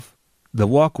the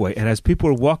walkway, and as people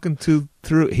were walking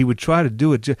through, he would try to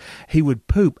do it. He would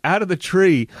poop out of the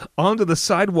tree onto the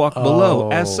sidewalk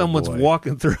below as someone's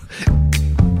walking through.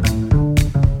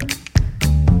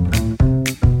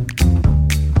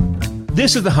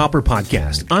 This is the Hopper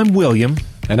Podcast. I'm William.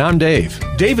 And I'm Dave.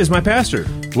 Dave is my pastor.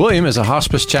 William is a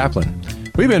hospice chaplain.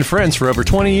 We've been friends for over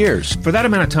 20 years. For that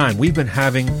amount of time, we've been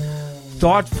having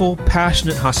thoughtful,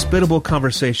 passionate, hospitable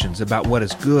conversations about what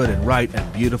is good and right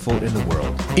and beautiful in the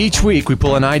world. Each week, we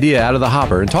pull an idea out of the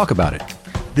hopper and talk about it.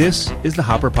 This is the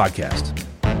Hopper Podcast.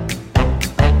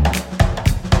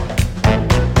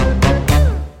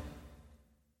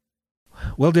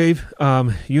 Well, Dave,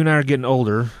 you and I are getting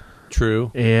older.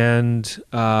 True. And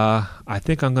I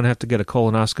think I'm going to have to get a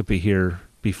colonoscopy here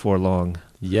before long.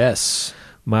 Yes.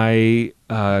 My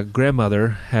grandmother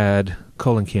had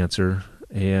colon cancer,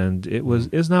 and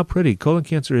it's not pretty. Colon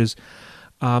cancer is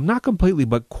not completely,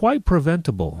 but quite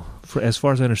preventable, as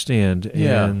far as I understand.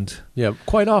 Yeah, and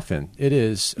quite often it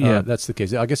is. Yeah. That's the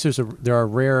case. I guess there are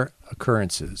rare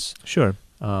occurrences. Sure.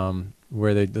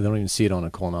 Where they don't even see it on a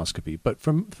colonoscopy. But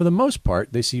for the most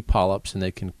part, they see polyps, and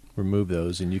they can remove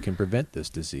those, and you can prevent this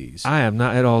disease. I am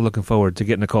not at all looking forward to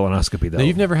getting a colonoscopy, though. No,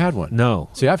 you've never had one? No.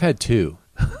 See, I've had two.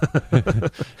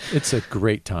 It's a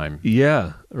great time.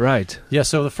 Yeah, right. Yeah,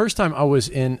 so the first time I was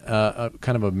in a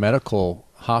kind of a medical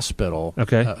hospital,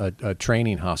 okay, a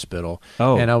training hospital,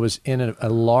 oh, and I was in a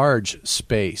large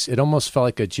space. It almost felt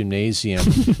like a gymnasium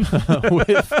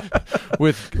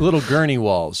with little gurney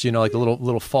walls, like the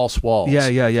little false walls.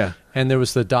 Yeah. And there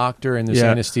was the doctor, and there's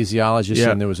anesthesiologist,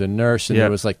 and there was a nurse, and there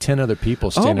was like 10 other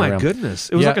people standing around. Oh, my goodness.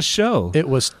 It was like a show. It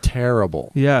was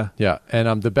terrible. Yeah. Yeah.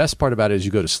 And the best part about it is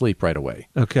you go to sleep right away.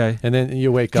 Okay. And then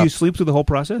you wake up. Do you sleep through the whole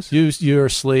process? You're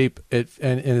asleep. It's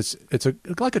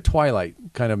like a twilight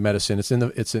kind of medicine. It's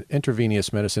an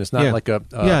intravenous medicine. It's not like a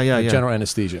general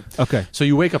anesthesia. Okay. So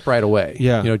you wake up right away.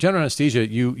 Yeah. General anesthesia,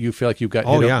 you feel like you got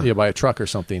hit by a truck or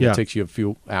something. Yeah. It takes you a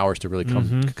few hours to really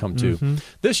come to. Mm-hmm.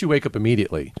 This, you wake up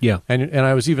immediately. Yeah. And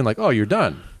I was even like, oh, you're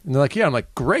done. And they're like, yeah. I'm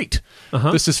like, great.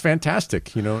 This is fantastic.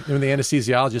 When the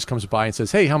anesthesiologist comes by and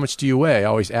says, hey, how much do you weigh? I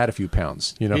always add a few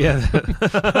pounds. Yeah.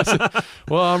 I said,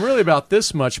 well, I'm really about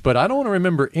this much, but I don't want to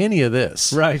remember any of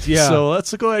this. Right. Yeah. So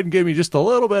let's go ahead and give me just a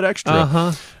little bit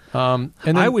extra. And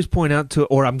then, I always point out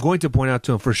I'm going to point out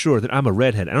to him for sure that I'm a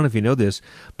redhead. I don't know if you know this,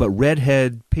 but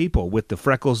redhead people with the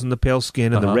freckles and the pale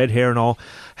skin and the red hair and all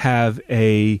have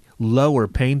a lower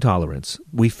pain tolerance.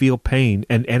 We feel pain,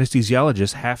 and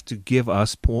anesthesiologists have to give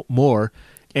us more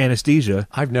anesthesia.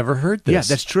 I've never heard this. Yeah,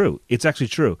 that's true. It's actually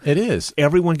true. It is.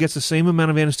 Everyone gets the same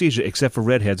amount of anesthesia, except for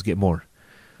redheads get more.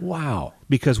 Wow.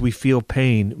 Because we feel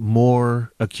pain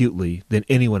more acutely than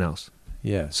anyone else.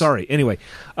 Yes. Sorry. Anyway.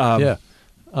 Yeah.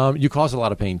 You cause a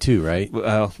lot of pain too, right?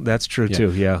 Well, that's true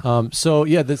too, yeah.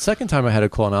 The second time I had a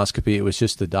colonoscopy, it was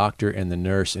just the doctor and the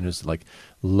nurse, and it was like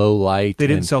low light. They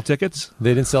didn't sell tickets?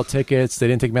 They didn't sell tickets. They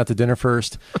didn't take me out to dinner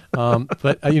first.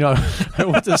 But, I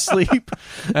went to sleep,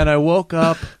 and I woke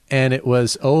up, and it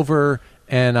was over,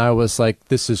 and I was like,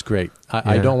 this is great.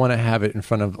 I don't want to have it in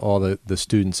front of all the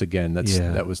students again.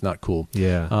 That was not cool.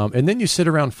 Yeah. And then you sit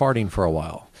around farting for a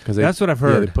while. That's what I've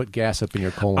heard. Yeah, they put gas up in your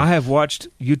colon. I have watched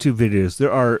YouTube videos.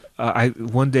 There are,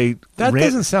 one day... That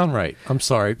doesn't sound right. I'm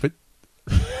sorry, but...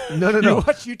 No. You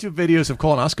watch YouTube videos of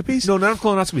colonoscopies? No, not of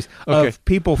colonoscopies. Okay. Of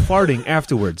people farting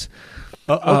afterwards.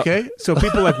 Okay. So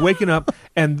people like waking up,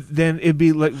 and then it'd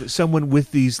be like someone with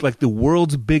these, like the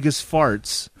world's biggest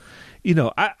farts.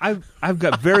 I've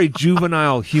got very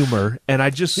juvenile humor, and I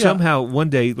just somehow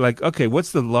one day like, okay,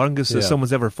 what's the longest that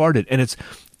someone's ever farted? And it's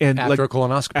after a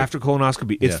colonoscopy. After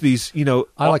colonoscopy, it's these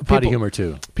I like potty humor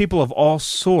too. People of all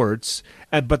sorts,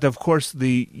 but of course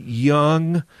the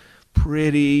young,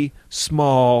 pretty,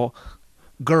 small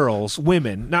girls,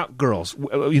 women, not girls,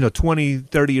 20,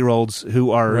 30-year-olds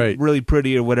who are really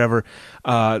pretty or whatever,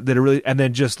 that are really, and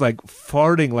then just like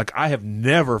farting like I have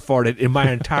never farted in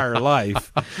my entire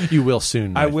life. You will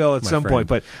soon. I will at some point,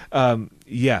 but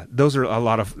those are a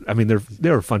lot of,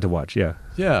 they were fun to watch, yeah.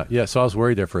 Yeah, so I was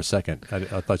worried there for a second.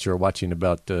 I thought you were watching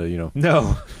about,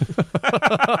 No.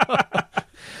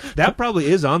 That probably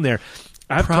is on there.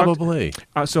 Probably.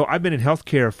 So I've been in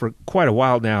healthcare for quite a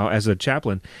while now as a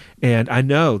chaplain, and I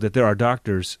know that there are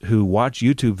doctors who watch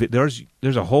YouTube.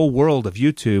 There's a whole world of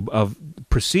YouTube of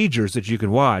procedures that you can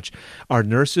watch. Our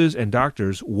nurses and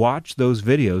doctors watch those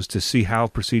videos to see how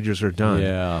procedures are done.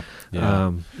 Yeah.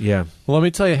 Well, let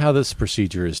me tell you how this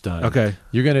procedure is done. Okay.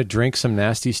 You're going to drink some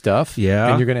nasty stuff. Yeah.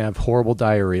 And you're going to have horrible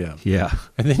diarrhea. Yeah.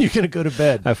 And then you're going to go to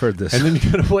bed. I've heard this. And then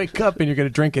you're going to wake up and you're going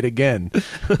to drink it again.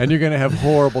 And you're going to have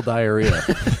horrible diarrhea.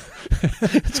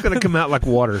 It's going to come out like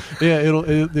water. Yeah,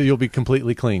 you'll be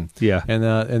completely clean. Yeah. And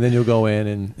then you'll go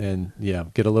in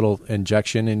and get a little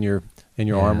injection in your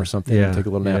arm or something and take a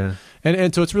little nap.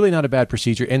 And so it's really not a bad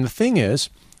procedure. And the thing is,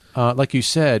 like you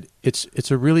said,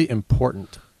 it's a really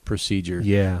important procedure.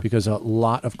 Yeah. Because a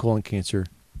lot of colon cancer,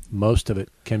 most of it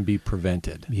can be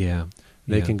prevented. Yeah.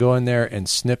 They can go in there and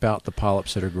snip out the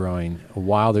polyps that are growing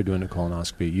while they're doing a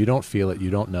colonoscopy. You don't feel it. You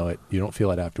don't know it. You don't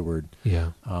feel it afterward.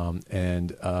 Yeah.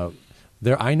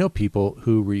 I know people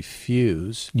who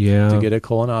refuse Yeah. to get a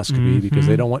colonoscopy because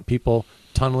they don't want people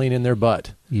tunneling in their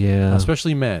butt. Yeah.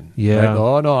 Especially men. Yeah. Like,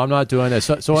 oh, no, I'm not doing this.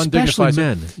 So undignified. Especially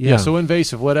men. Yeah. So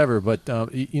invasive, whatever. But,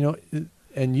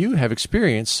 and you have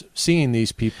experience seeing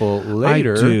these people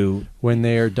later I do. When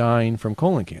they are dying from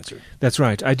colon cancer. That's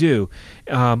right. I do.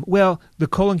 Well, the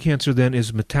colon cancer then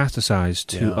is metastasized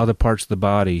to other parts of the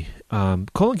body.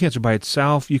 Colon cancer by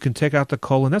itself, you can take out the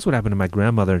colon. That's what happened to my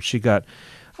grandmother. She got,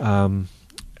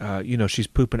 she's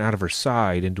pooping out of her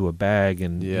side into a bag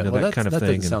and that kind of thing. That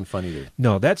doesn't sound funny to you.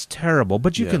 No, that's terrible,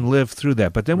 but you can live through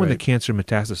that. But then when the cancer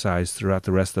metastasizes throughout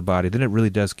the rest of the body, then it really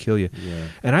does kill you. Yeah.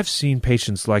 And I've seen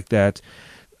patients like that,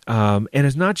 and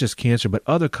it's not just cancer, but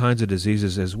other kinds of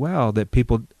diseases as well that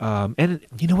people,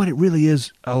 you know what, it really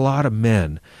is a lot of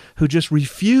men who just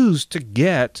refuse to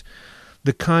get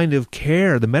the kind of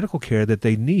care, the medical care that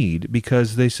they need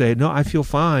because they say, no, I feel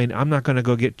fine, I'm not going to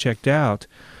go get checked out.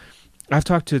 I've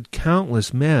talked to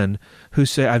countless men who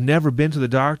say, I've never been to the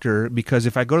doctor because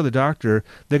if I go to the doctor,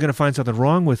 they're going to find something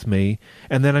wrong with me,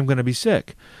 and then I'm going to be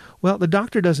sick. Well, the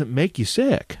doctor doesn't make you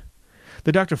sick.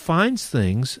 The doctor finds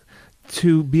things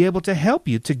to be able to help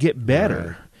you to get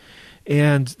better. Right.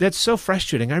 And that's so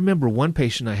frustrating. I remember one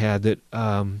patient I had that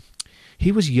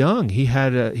he was young.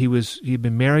 He'd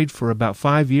been married for about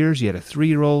 5 years. He had a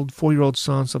 3-year-old, 4-year-old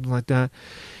son, something like that.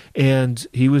 And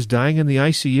he was dying in the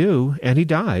ICU, and he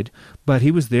died. But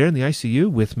he was there in the ICU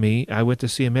with me. I went to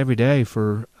see him every day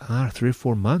for 3 or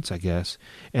 4 months, I guess.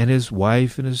 And his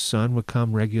wife and his son would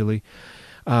come regularly.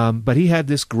 But he had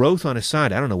this growth on his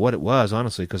side. I don't know what it was,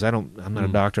 honestly, because I'm not a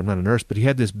doctor, I'm not a nurse. But he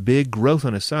had this big growth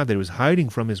on his side that he was hiding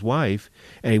from his wife,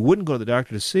 and he wouldn't go to the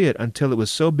doctor to see it until it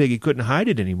was so big he couldn't hide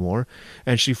it anymore.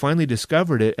 And she finally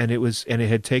discovered it, and it was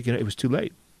too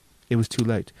late. It was too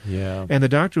late. Yeah. And the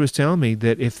doctor was telling me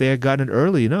that if they had gotten it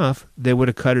early enough, they would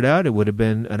have cut it out. It would have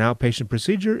been an outpatient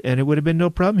procedure, and it would have been no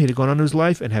problem. He'd have gone on to his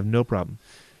life and have no problem.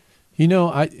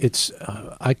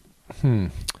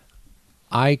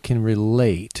 I can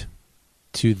relate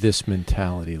to this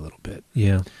mentality a little bit.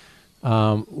 Yeah.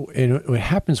 And it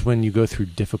happens when you go through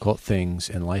difficult things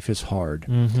and life is hard,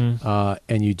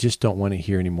 and you just don't want to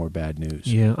hear any more bad news.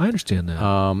 Yeah, I understand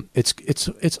that.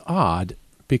 It's odd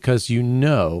because you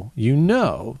know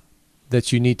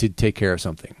that you need to take care of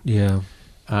something. Yeah.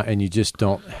 And you just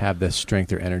don't have the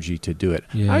strength or energy to do it.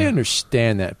 Yeah. I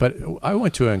understand that, but I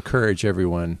want to encourage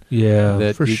everyone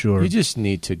that you just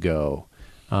need to go.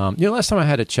 Last time I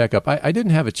had a checkup, I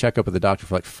didn't have a checkup with the doctor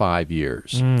for like 5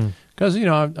 years because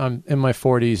I'm in my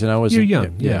 40s and I wasn't. You're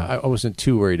young, I wasn't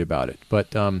too worried about it.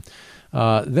 But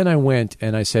then I went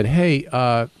and I said, "Hey,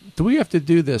 do we have to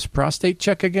do this prostate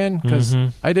check again? Because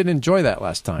I didn't enjoy that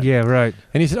last time." Yeah, right.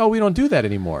 And he said, "Oh, we don't do that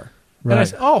anymore." Right. And I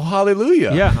said, "Oh,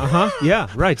 hallelujah!" Yeah, yeah,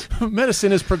 right.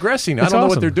 Medicine is progressing. It's I don't know awesome.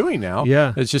 what they're doing now.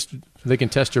 Yeah, it's just they can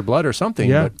test your blood or something.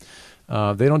 Yeah.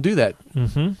 But they don't do that.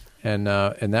 Mm-hmm.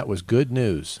 And that was good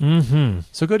news. Mm-hmm.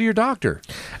 So go to your doctor.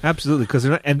 Absolutely, because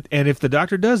and if the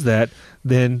doctor does that,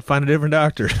 then find a different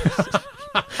doctor.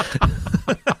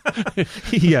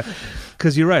 Yeah,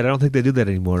 because you're right. I don't think they do that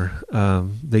anymore.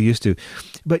 They used to,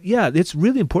 but yeah, it's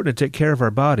really important to take care of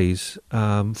our bodies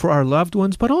for our loved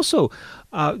ones, but also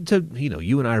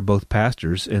you and I are both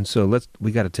pastors, and so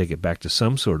we got to take it back to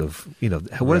some sort of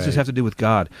what does this have to do with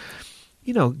God?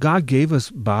 God gave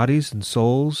us bodies and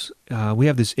souls. We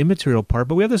have this immaterial part,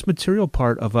 but we have this material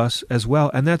part of us as well,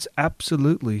 and that's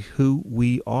absolutely who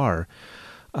we are.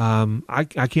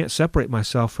 I can't separate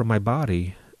myself from my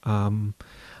body,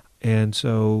 and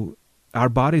so our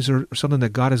bodies are something that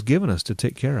God has given us to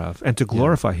take care of and to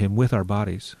glorify Him with our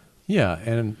bodies. Yeah,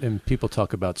 and people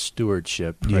talk about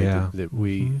stewardship, right? Yeah. That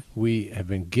we have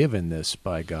been given this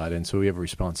by God, and so we have a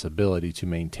responsibility to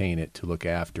maintain it, to look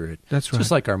after it. That's right.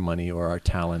 Just like our money or our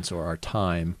talents or our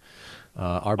time,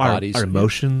 our bodies. Our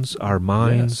emotions, our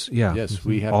minds. Yes,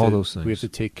 we have all those things. We have to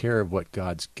take care of what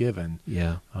God's given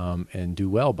and do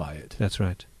well by it. That's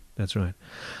right. That's right.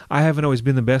 I haven't always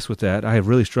been the best with that. I have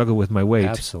really struggled with my weight.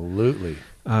 Absolutely.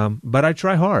 But I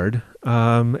try hard,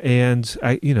 and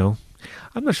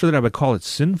I'm not sure that I would call it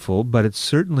sinful, but it's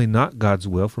certainly not God's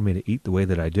will for me to eat the way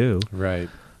that I do. Right.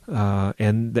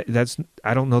 And that's,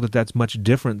 I don't know that that's much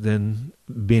different than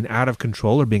being out of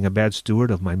control or being a bad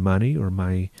steward of my money or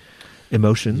my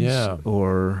emotions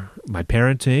or my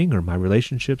parenting or my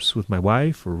relationships with my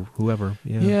wife or whoever.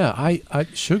 I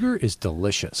sugar is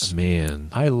delicious. Man.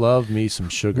 I love me some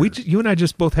sugar. You and I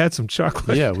just both had some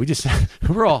chocolate. Yeah,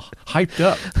 we're all hyped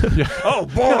up. Oh,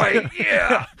 boy,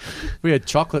 yeah. We had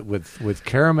chocolate with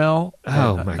caramel.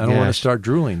 Oh, my gosh. I don't want to start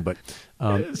drooling, but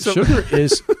sugar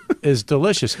is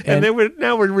delicious. And then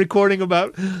now we're recording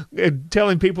about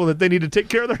telling people that they need to take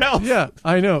care of their health. Yeah,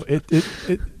 I know.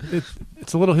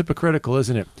 It's a little hypocritical,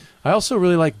 isn't it? I also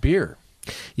really like beer.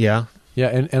 Yeah. Yeah,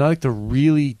 and I like the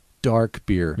really dark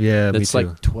beer. Yeah, that's me too.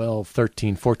 like 12,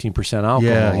 13, 14% alcohol.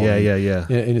 Yeah.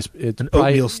 And it's an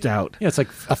oatmeal stout. Yeah, it's like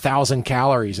 1,000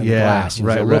 calories in the glass.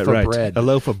 Right, a loaf of bread. A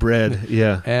loaf of bread,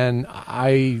 yeah. And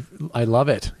I love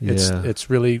it. It's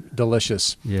really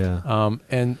delicious. Yeah.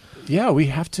 And we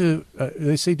have to,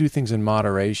 they say do things in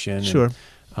moderation. Sure.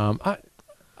 And,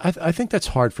 I think that's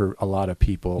hard for a lot of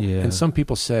people. Yeah. And some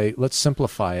people say, let's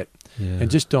simplify it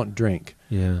and just don't drink.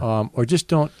 Yeah. Or just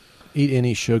don't eat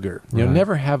any sugar. You know,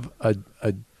 never have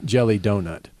a jelly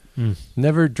donut.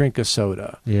 Never drink a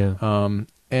soda. Yeah.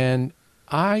 And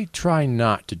I try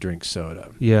not to drink soda.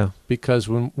 Yeah. Because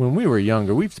when we were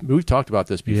younger, we've talked about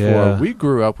this before. Yeah. We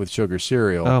grew up with sugar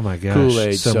cereal. Oh my gosh.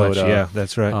 Kool-Aid, so soda. much. Yeah,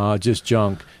 that's right. Just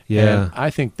junk. Yeah. And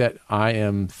I think that I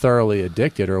am thoroughly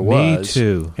addicted, or was. Me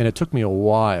too. And it took me a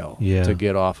while Yeah. to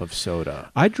get off of soda.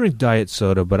 I drink diet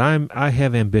soda, but I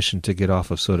have ambition to get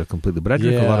off of soda completely. But I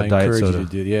drink a lot of diet soda. You to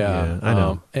do, yeah. I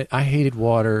know. I hated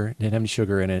water. Didn't have any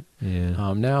sugar in it.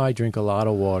 Yeah. Now I drink a lot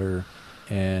of water,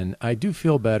 and I do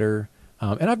feel better.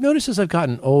 And I've noticed as I've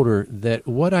gotten older that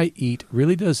what I eat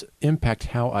really does impact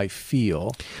how I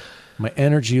feel, my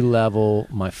energy level,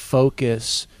 my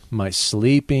focus, my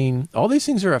sleeping. All these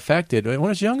things are affected. When I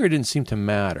was younger, it didn't seem to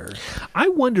matter. I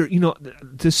wonder,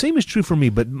 the same is true for me,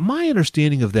 but my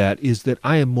understanding of that is that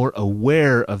I am more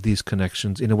aware of these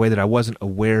connections in a way that I wasn't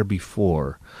aware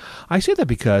before. I say that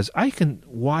because I can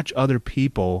watch other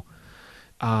people,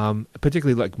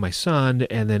 particularly like my son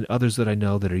and then others that I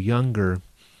know that are younger,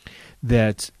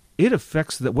 that it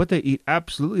affects that what they eat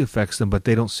absolutely affects them, but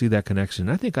they don't see that connection.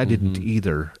 I think I didn't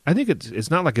either. I think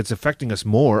it's not like it's affecting us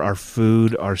more, our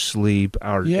food, our sleep,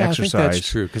 our exercise. I think that's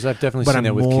true, because I've definitely seen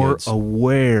that with kids. But I'm more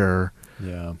aware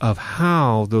of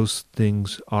how those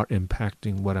things are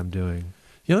impacting what I'm doing.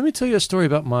 Yeah, let me tell you a story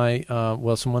about my,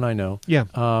 someone I know. Yeah.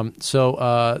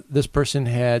 So this person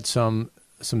had some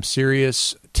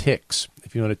serious tics,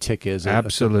 if you know what a tic is.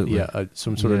 Absolutely.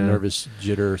 Some sort of nervous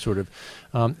jitter, sort of.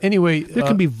 Anyway. There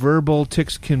can be verbal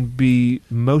tics, can be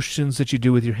motions that you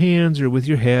do with your hands or with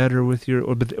your head or with your,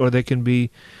 or they can be,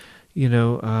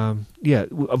 a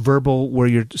verbal where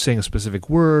you're saying a specific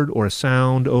word or a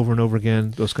sound over and over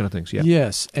again, those kind of things. Yeah.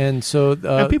 Yes. And so.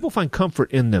 And people find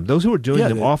comfort in them. Those who are doing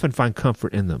them often find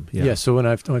comfort in them. Yeah. So when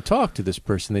I talked to this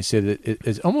person, they said that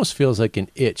it almost feels like an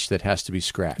itch that has to be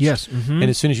scratched. Yes. Mm-hmm. And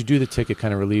as soon as you do the tic, it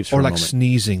kind of relieves for a moment. Or like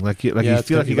sneezing. Like you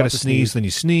feel like you got to sneeze, then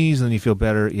you sneeze, and then you feel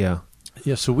better. Yeah.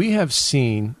 Yeah. So we have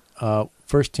seen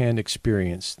firsthand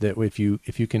experience that if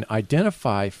you can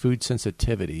identify food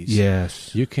sensitivities,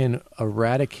 yes, you can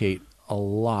eradicate a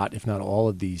lot, if not all,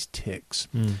 of these tics.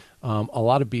 A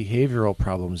lot of behavioral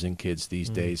problems in kids these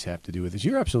days have to do with this.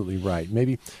 You're absolutely right.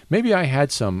 Maybe I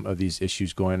had some of these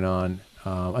issues going on.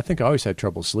 I think I always had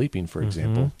trouble sleeping, for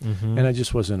example, and I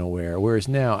just wasn't aware. Whereas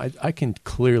now I can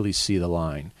clearly see the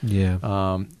line. Yeah.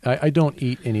 I don't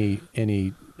eat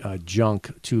any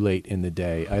junk too late in the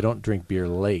day. I don't drink beer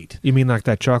late. You mean like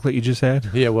that chocolate you just had?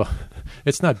 Yeah, well,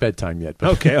 it's not bedtime yet.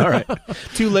 But okay, all right.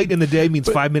 Too late in the day means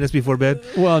 5 minutes before bed?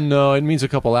 Well, no, it means a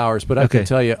couple hours. But I can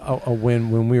tell you,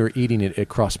 when we were eating it, it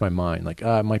crossed my mind. Like,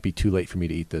 it might be too late for me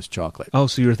to eat this chocolate. Oh,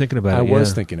 so you were thinking about it. I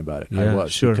was thinking about it. Yeah, I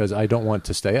was, sure. because I don't want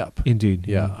to stay up. Indeed.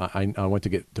 Yeah, I want to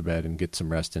get to bed and get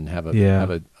some rest and have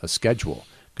a schedule.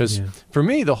 Because for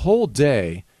me, the whole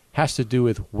day has to do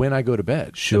with when I go to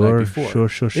bed the night before.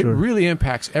 Sure. It really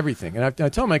impacts everything. And I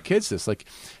tell my kids this, like,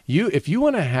 if you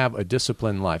want to have a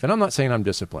disciplined life, and I'm not saying I'm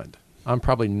disciplined. I'm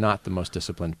probably not the most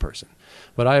disciplined person.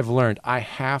 But I have learned I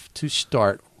have to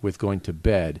start with going to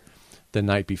bed the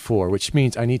night before, which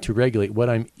means I need to regulate what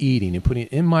I'm eating and putting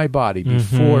it in my body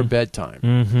before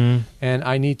bedtime. And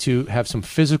I need to have some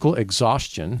physical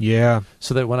exhaustion. Yeah.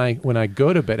 So that when I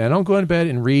go to bed, and I don't go to bed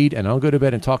and read, and I don't go to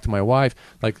bed and talk to my wife,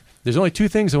 like, there's only two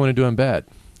things I want to do in bed.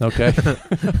 Okay.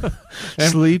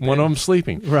 Sleep. One of them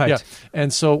sleeping. Right. Yeah.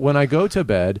 And so when I go to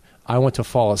bed, I want to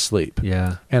fall asleep.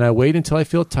 Yeah. And I wait until I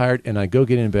feel tired, and I go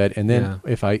get in bed. And then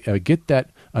if I get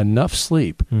that enough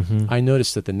sleep, I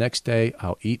notice that the next day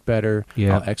I'll eat better,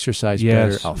 I'll exercise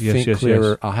better, I'll think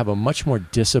clearer, I'll have a much more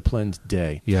disciplined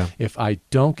day. Yeah. If I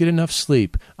don't get enough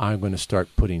sleep, I'm going to start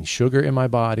putting sugar in my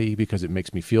body because it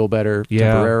makes me feel better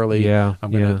temporarily. Yeah.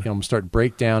 I'm going to start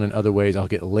break down in other ways. I'll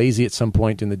get lazy at some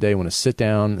point in the day, want to sit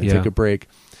down and take a break.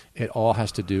 It all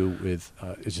has to do with,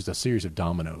 it's just a series of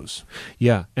dominoes.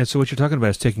 Yeah. And so what you're talking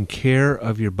about is taking care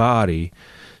of your body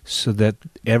so that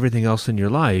everything else in your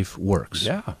life works.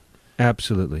 Yeah.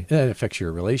 Absolutely. And it affects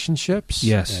your relationships.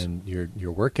 Yes. And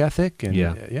your work ethic and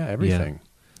everything. Yeah.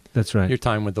 That's right. Your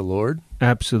time with the Lord.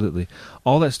 Absolutely.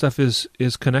 All that stuff is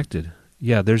connected.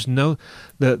 Yeah. There's no,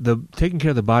 the taking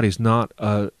care of the body is not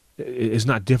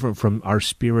different from our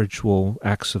spiritual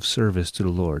acts of service to the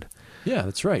Lord. Yeah,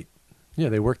 that's right. Yeah,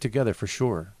 they work together for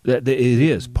sure. It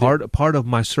is. Part of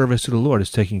my service to the Lord is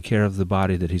taking care of the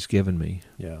body that He's given me.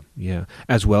 Yeah. Yeah.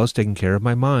 As well as taking care of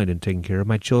my mind and taking care of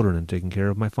my children and taking care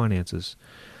of my finances.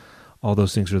 All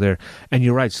those things are there. And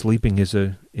you're right, sleeping is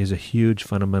a huge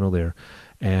fundamental there.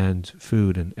 And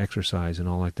food and exercise and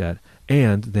all like that.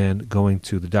 And then going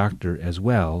to the doctor as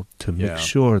well to make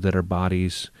sure that our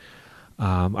bodies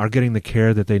are getting the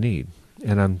care that they need.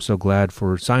 And I'm so glad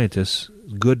for scientists,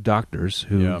 good doctors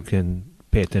who can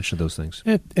pay attention to those things.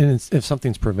 And if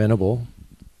something's preventable.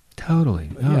 Totally.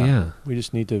 Oh, yeah. We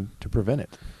just need to prevent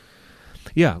it.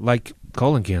 Yeah, like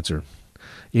colon cancer.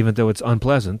 Even though it's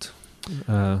unpleasant.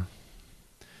 Yeah,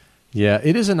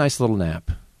 it is a nice little nap.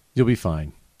 You'll be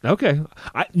fine. Okay.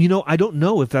 I don't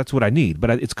know if that's what I need, but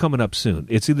it's coming up soon.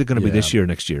 It's either going to be this year or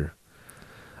next year.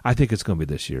 I think it's going to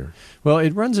be this year. Well,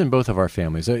 it runs in both of our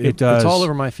families. It does. It's all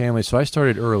over my family, so I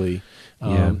started early.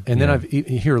 And then I've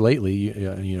here lately,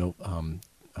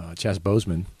 Chad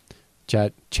Boseman,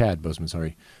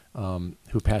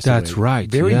 who passed away. That's right.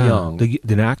 Very young.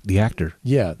 The actor.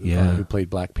 Yeah. Who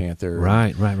played Black Panther.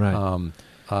 Right.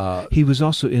 He was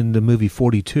also in the movie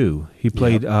 42. He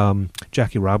played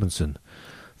Jackie Robinson.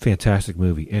 Fantastic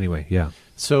movie. Anyway, yeah.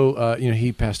 So,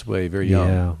 he passed away very young.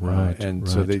 Yeah, right.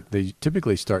 So they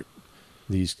typically start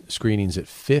these screenings at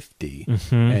 50,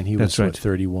 and he was,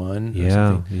 31 or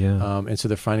something? Yeah. And so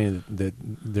they're finding that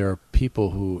there are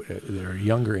people who are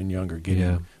younger and younger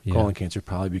getting colon cancer,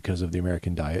 probably because of the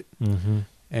American diet. Mm-hmm.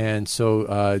 And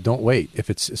so don't wait.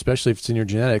 Especially if it's in your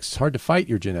genetics, it's hard to fight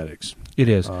your genetics. It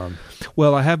is.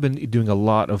 Well, I have been doing a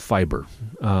lot of fiber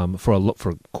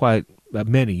for quite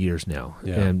many years now,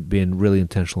 and being really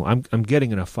intentional. I'm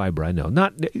getting enough fiber, I know.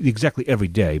 Not exactly every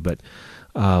day, but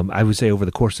I would say over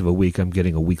the course of a week, I'm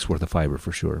getting a week's worth of fiber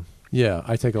for sure. Yeah,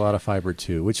 I take a lot of fiber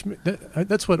too, which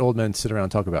that's what old men sit around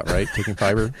and talk about, right? Taking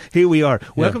fiber. Here we are.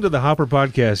 Welcome to the Hopper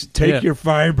Podcast. Take your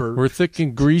fiber. We're thick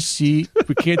and greasy.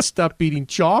 We can't stop eating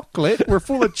chocolate. We're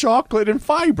full of chocolate and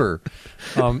fiber.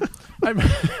 I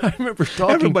remember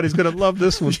talking. Everybody's going to love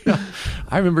this one.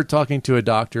 I remember talking to a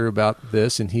doctor about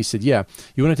this, and he said, you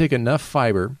want to take enough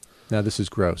fiber. Now, this is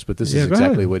gross, but this is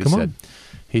exactly what he said.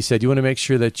 He said, you want to make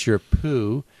sure that your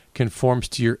poo conforms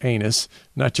to your anus,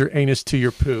 not your anus to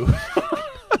your poo.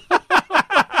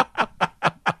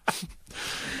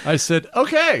 I said,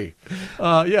 okay.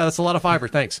 That's a lot of fiber.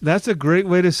 Thanks. That's a great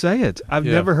way to say it. I've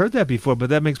never heard that before, but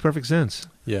that makes perfect sense.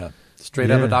 Yeah. Straight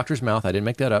out of a doctor's mouth. I didn't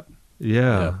make that up.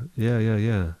 Yeah.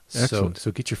 Excellent.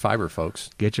 So get your fiber, folks.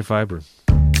 Get your fiber.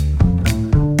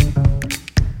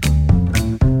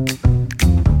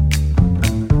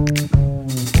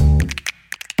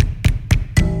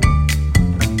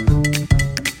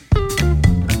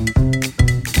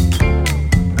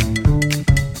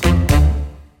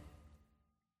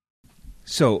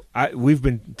 So we've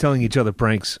been telling each other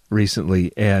pranks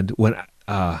recently, and when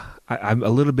I'm a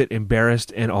little bit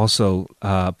embarrassed and also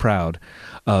proud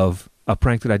of a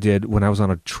prank that I did when I was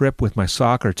on a trip with my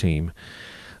soccer team.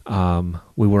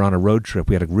 We were on a road trip.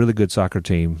 We had a really good soccer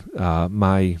team,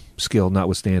 my skill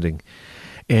notwithstanding.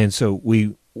 And so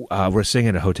we were staying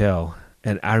at a hotel,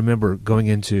 and I remember going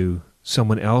into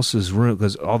someone else's room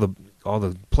because all the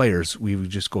players, we would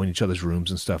just go in each other's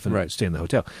rooms and stuff and stay in the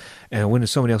hotel. And I went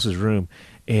into someone else's room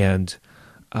and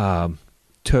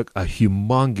took a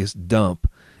humongous dump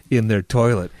in their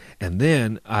toilet. And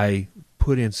then I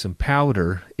put in some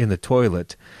powder in the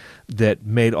toilet that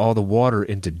made all the water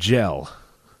into gel.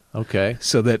 Okay.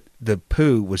 So that the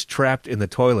poo was trapped in the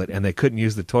toilet and they couldn't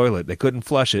use the toilet. They couldn't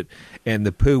flush it, and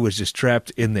the poo was just trapped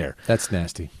in there. That's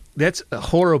nasty. That's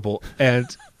horrible.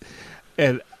 And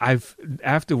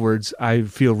afterwards, I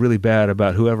feel really bad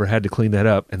about whoever had to clean that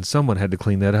up, and someone had to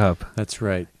clean that up. That's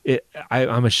right.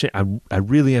 I'm ashamed. I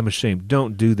really am ashamed.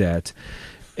 Don't do that.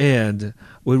 And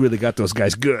we really got those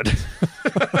guys good.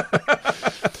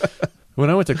 When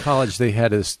I went to college, they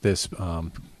had this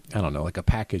I don't know, like a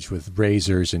package with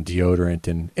razors and deodorant,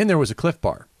 and there was a Cliff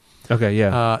Bar. Okay,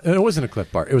 yeah. And it wasn't a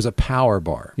Cliff Bar; it was a Power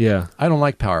Bar. Yeah. I don't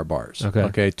like Power Bars.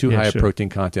 Okay, too high a protein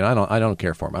content. I don't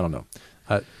care for them. I don't know.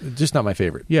 Just not my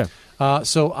favorite. Yeah.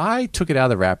 So I took it out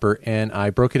of the wrapper and I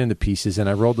broke it into pieces and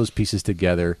I rolled those pieces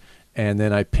together and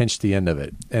then I pinched the end of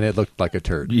it and it looked like a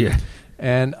turd. Yeah.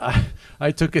 And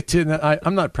I took it to.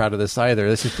 I'm not proud of this either.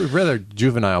 This is rather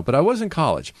juvenile, but I was in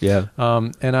college. Yeah.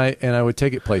 And I would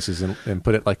take it places and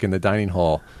put it like in the dining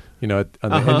hall. On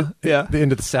the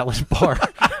end of the salad bar.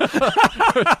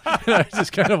 And I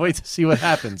just kind of wait to see what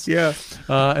happens. Yeah.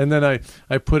 And then I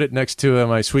put it next to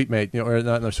my suite mate, or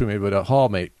not a suite mate, but a hall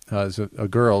mate. A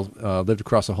girl lived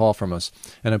across the hall from us,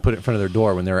 and I put it in front of their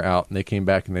door when they were out, and they came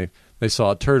back and they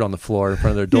saw a turd on the floor in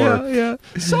front of their door. Yeah.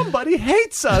 Somebody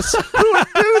hates us. Who would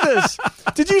do this?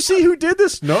 Did you see who did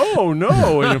this? No.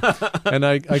 And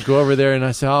I go over there and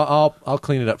I say, I'll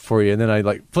clean it up for you. And then I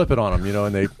like flip it on them,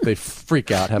 and they freak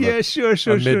out, have a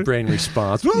midbrain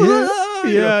response.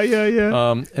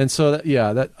 Yeah. And so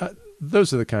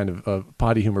those are the kind of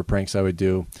potty humor pranks I would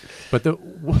do. But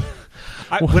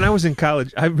when I was in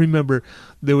college, I remember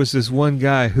there was this one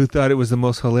guy who thought it was the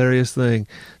most hilarious thing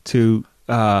to.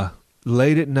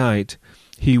 Late at night,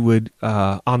 he would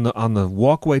on the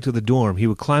walkway to the dorm. He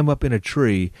would climb up in a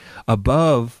tree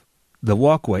above the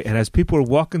walkway, and as people were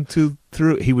walking through,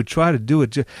 he would try to do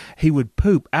it. He would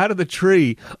poop out of the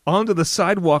tree onto the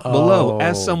sidewalk below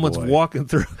as someone's walking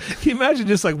through. Can you imagine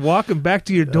just like walking back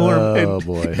to your dorm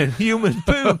and human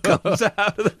poop comes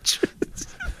out of the tree?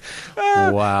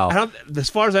 Wow. As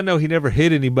far as I know, he never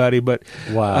hit anybody, but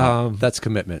wow, that's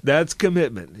commitment. That's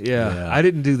commitment. Yeah. I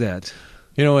didn't do that.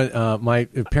 My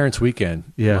parents' weekend,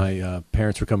 yeah. My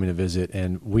parents were coming to visit,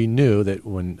 and we knew that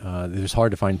when it was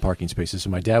hard to find parking spaces, so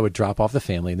my dad would drop off the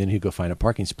family, and then he'd go find a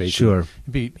parking space. Sure.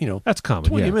 It'd be, that's common.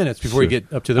 20 minutes before you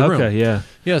get up to the room. Okay, yeah.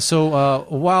 Yeah, so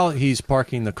while he's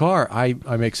parking the car, I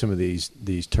make some of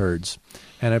these turds,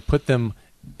 and I put them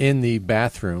in the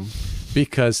bathroom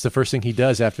because the first thing he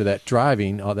does after that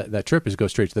driving, that trip, is go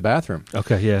straight to the bathroom.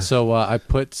 Okay, yeah. So I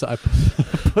put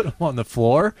them on the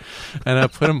floor, and I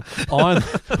put them on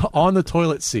the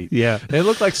toilet seat. Yeah. It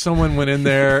looked like someone went in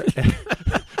there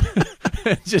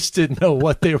and just didn't know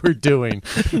what they were doing.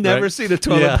 Never seen a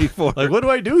toilet before. Like, what do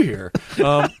I do here? They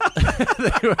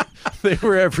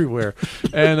were everywhere.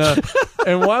 And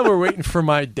while we're waiting for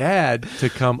my dad to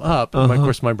come up, of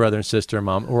course, my brother and sister and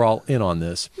mom were all in on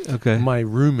this. Okay. My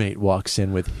roommate walks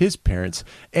in with his parents,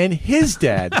 and his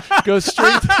dad goes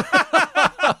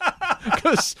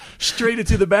straight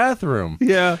into the bathroom.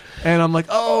 Yeah. And I'm like,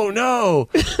 oh, no.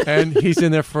 And he's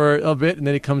in there for a bit, and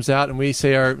then he comes out, and we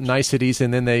say our niceties,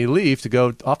 and then they leave to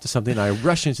go off to something. And I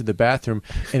rush into the bathroom,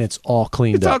 and it's all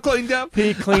cleaned up. It's all cleaned up?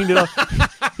 He cleaned it up.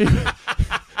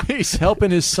 He's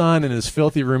helping his son and his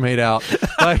filthy roommate out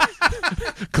by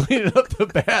cleaning up the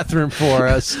bathroom for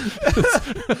us.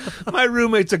 My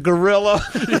roommate's a gorilla.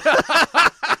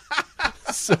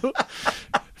 So...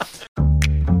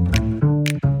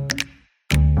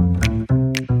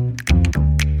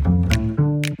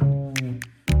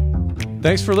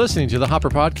 Thanks for listening to the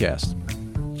Hopper Podcast.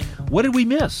 What did we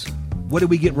miss? What did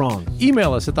we get wrong?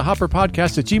 Email us at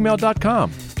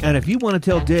thehopperpodcast@gmail.com. And if you want to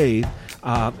tell Dave,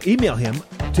 email him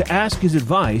to ask his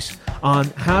advice on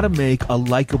how to make a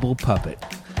likable puppet.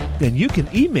 Then you can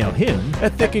email him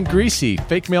at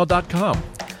thickandgreasy@fakemail.com.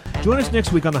 Join us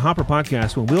next week on the Hopper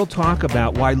Podcast when we'll talk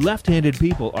about why left-handed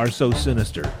people are so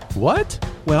sinister. What?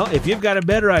 Well, if you've got a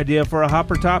better idea for a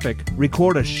Hopper topic,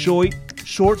 record your short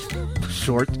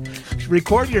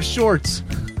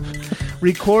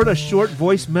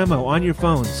voice memo on your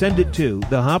phone. Send it to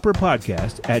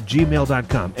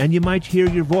thehopperpodcast@gmail.com, and you might hear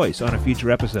your voice on a future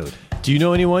episode. Do you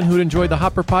know anyone who'd enjoy the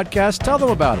Hopper Podcast? Tell them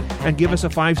about it. And give us a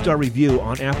 5-star review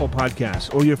on Apple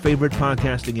Podcasts or your favorite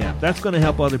podcasting app. That's going to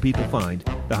help other people find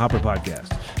the Hopper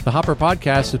Podcast. The Hopper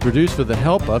Podcast is produced with the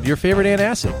help of your favorite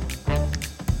antacid.